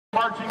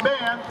Marching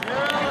band.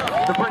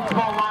 The principal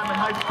of Lyman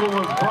High School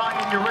is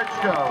Brian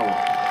Yurichko.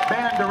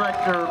 Band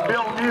director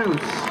Bill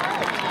Muse.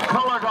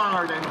 Color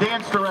guard and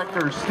dance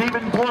director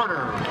Stephen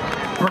Porter.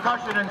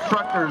 Percussion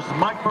instructors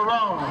Mike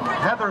Barone,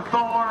 Heather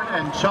Thorne,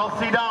 and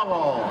Chelsea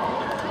Dowell.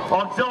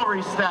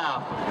 Auxiliary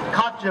staff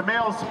Katja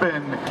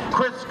Mailspin,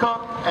 Chris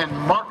Cook, and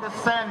Marcus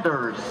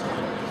Sanders.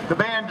 The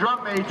band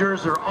drum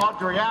majors are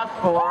Audrey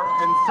Aspor,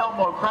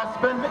 Anselmo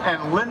Crespin,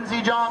 and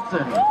Lindsey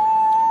Johnson.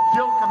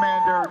 Field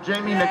commander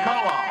Jamie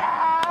Nicola.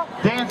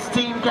 Dance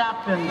team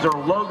captains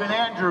are Logan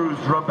Andrews,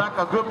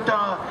 Rebecca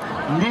Gupta,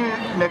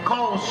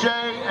 Nicole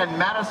Shea, and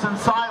Madison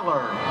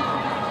Seiler.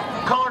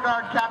 Color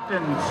guard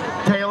captains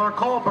Taylor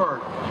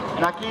Colbert,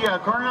 Nakia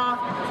Kurnak,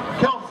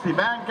 Kelsey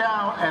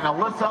Bankow, and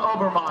Alyssa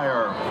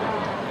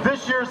Obermeyer.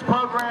 This year's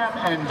program,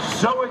 And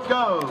So It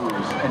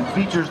Goes, and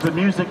features the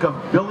music of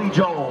Billy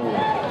Joel.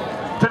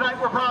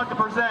 Tonight we're proud to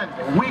present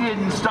We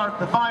Didn't Start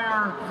the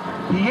Fire,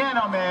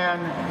 Piano Man,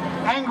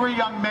 Angry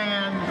Young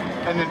Man,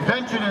 An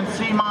Invention in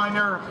C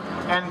Minor,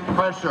 and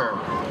Pressure.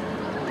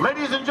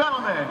 Ladies and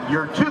gentlemen,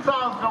 your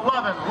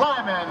 2011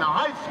 Lyman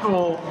High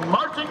School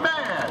Marching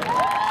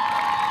Band.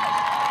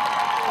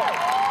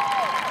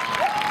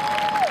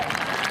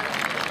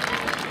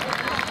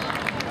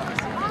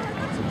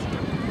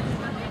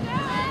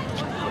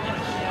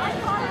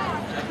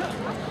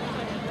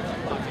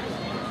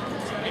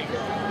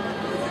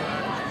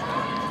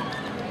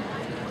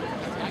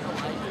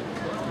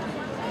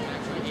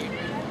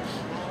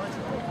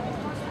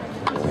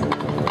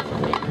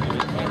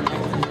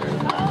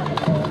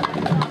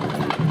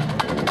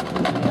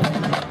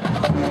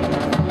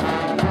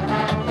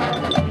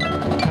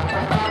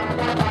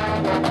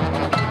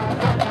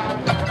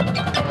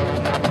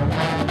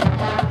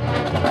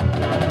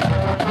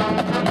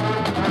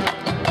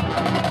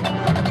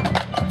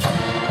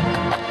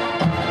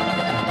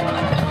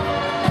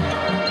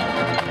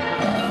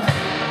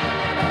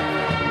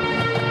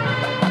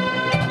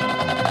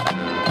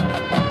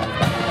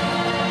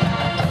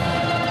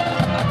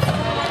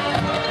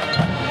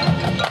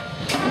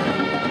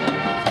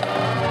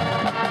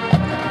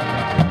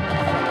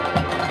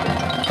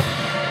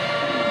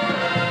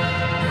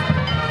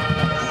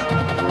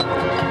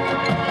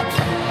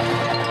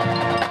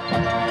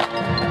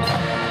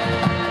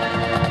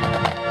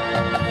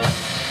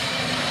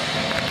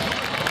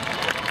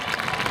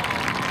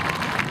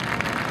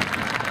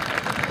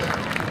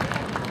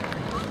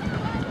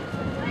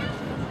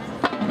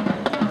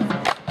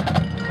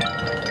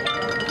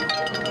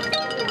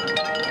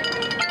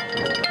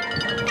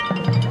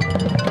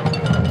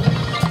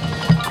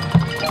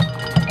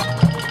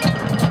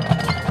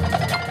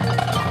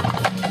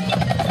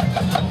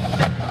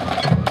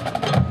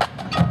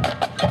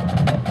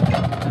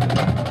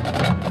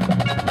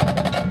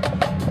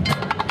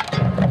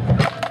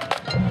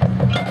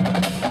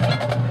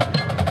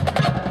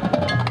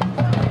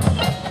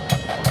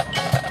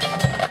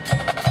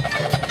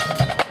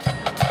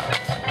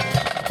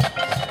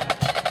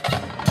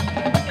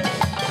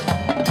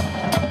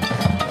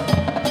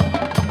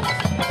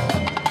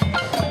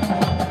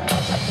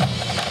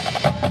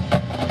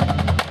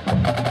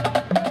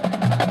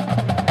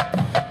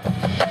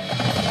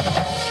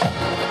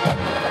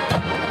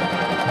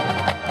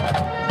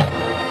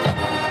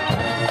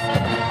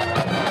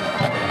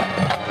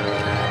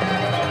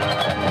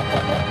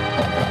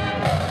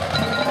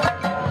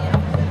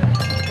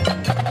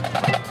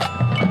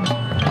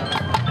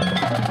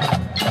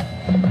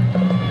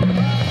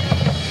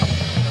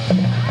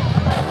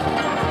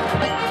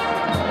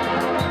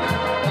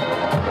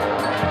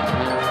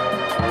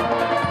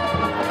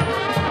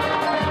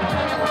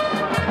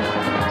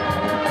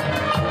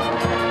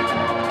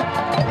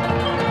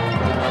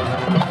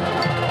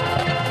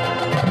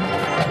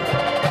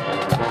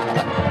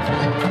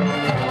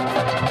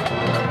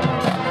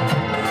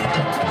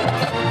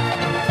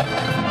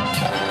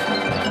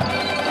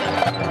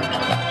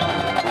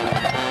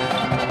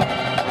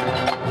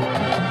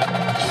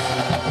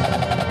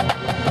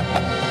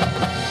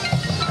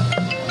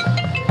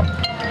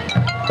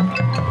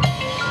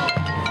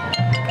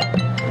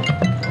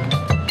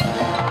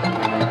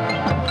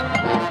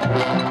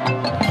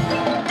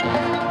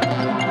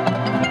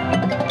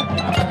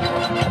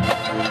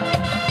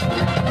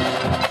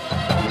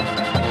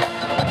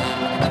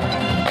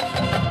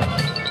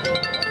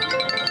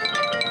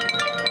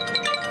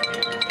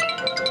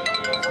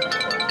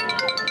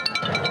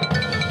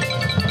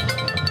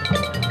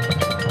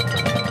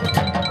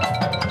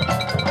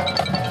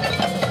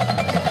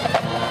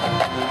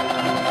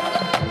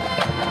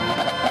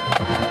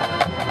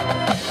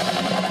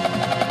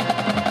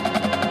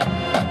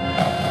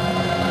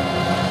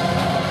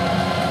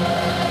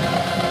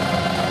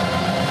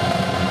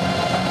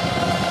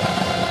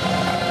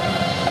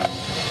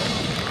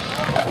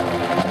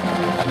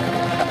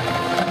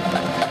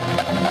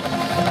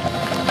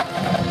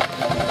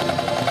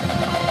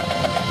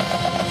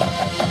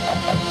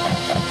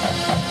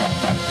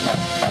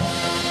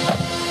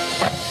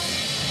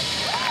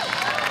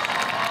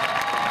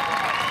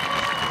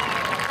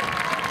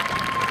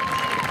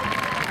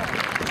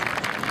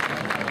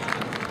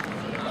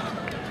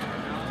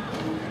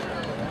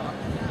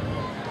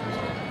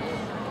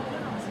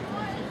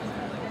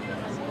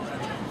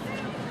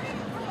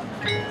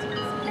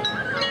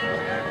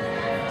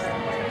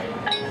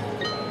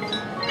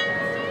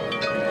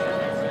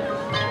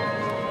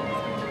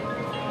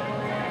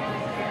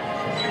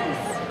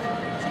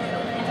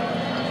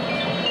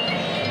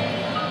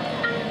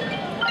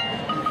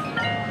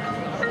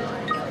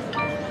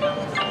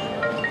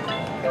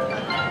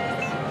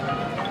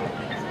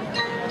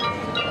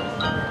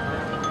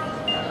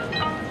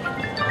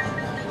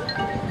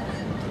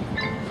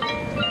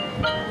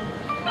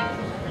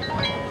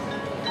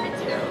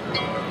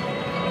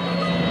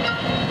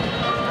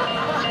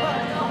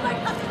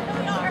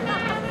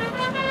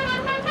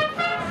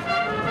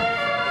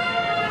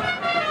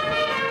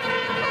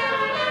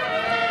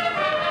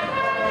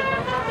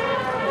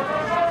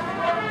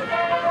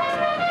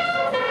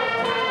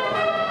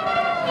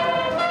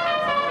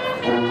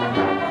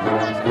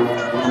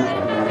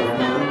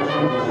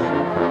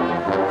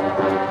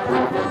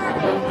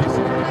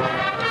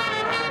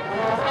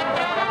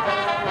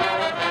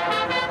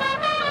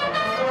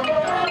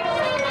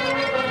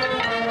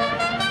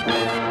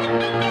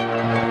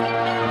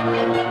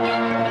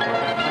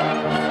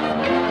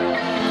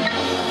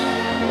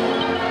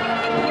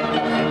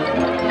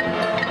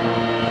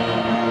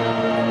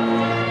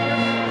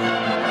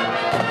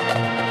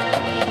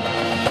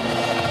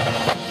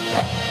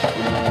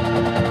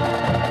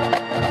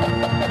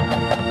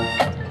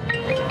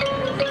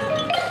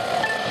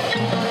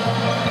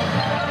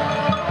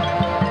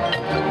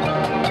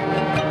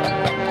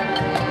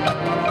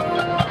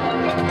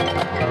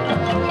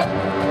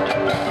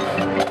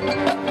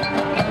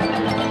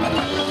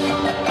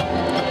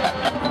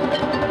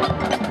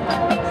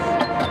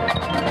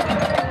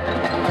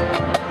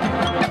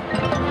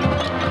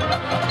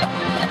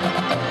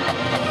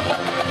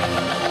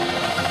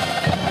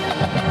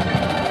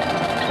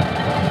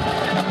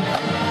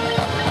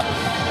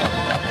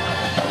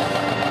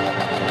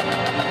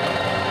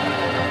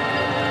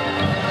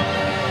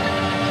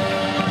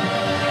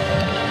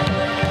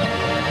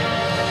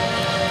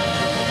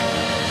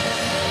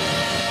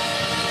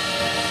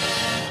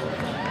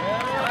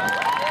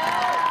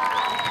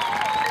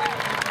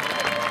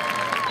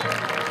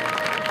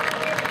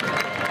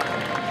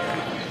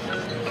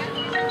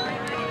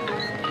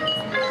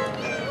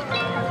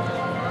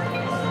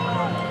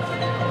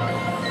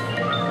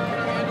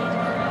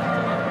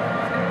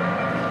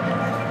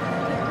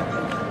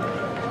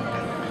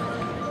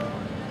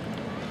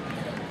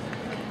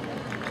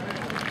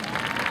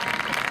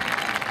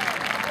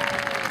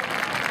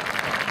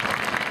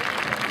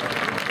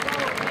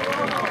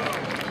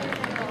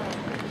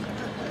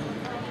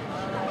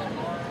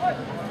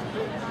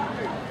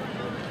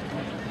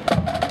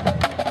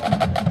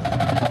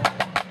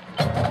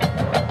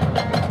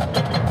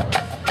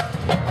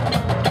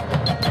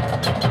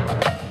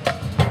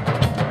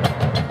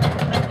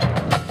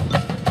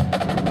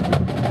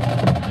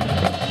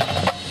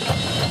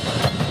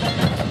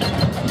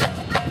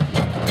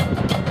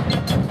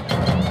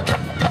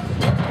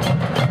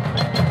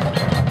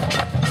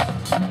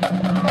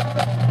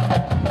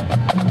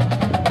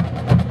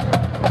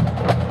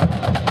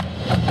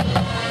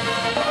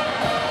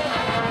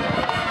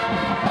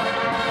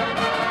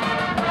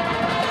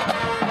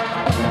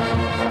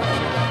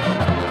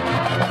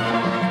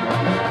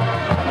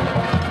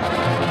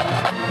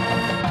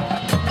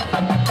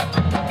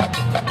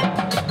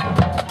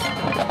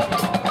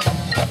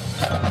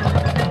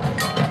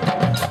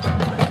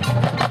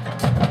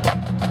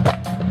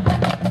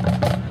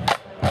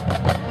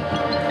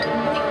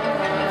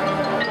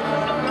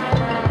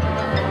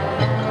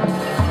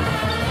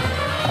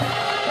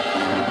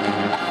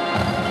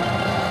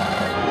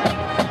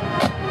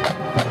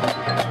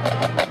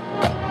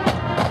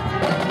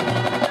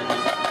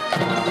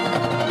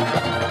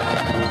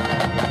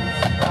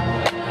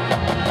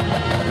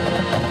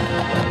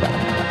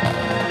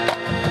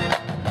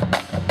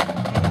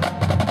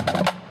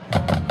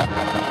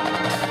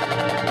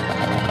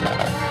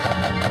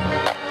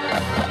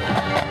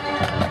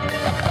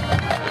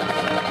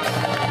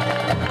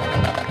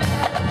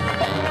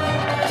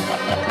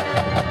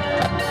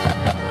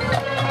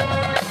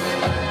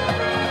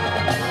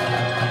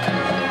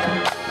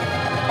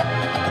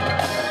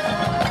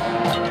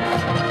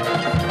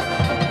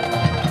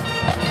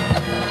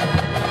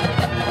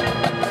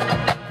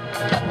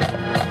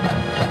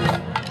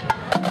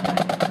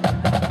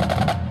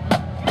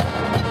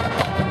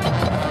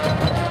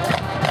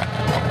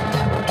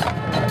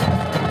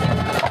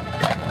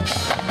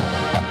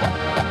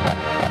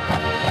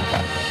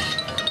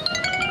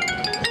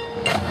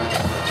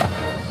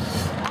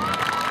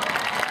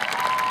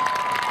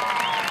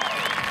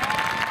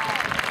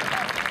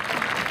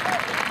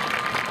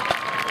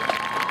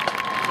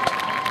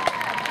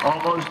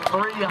 Almost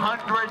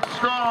 300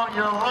 strong,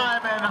 your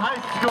Lyman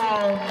High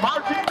School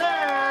marching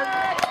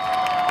band.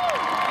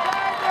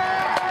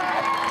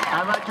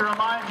 I'd like to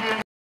remind you,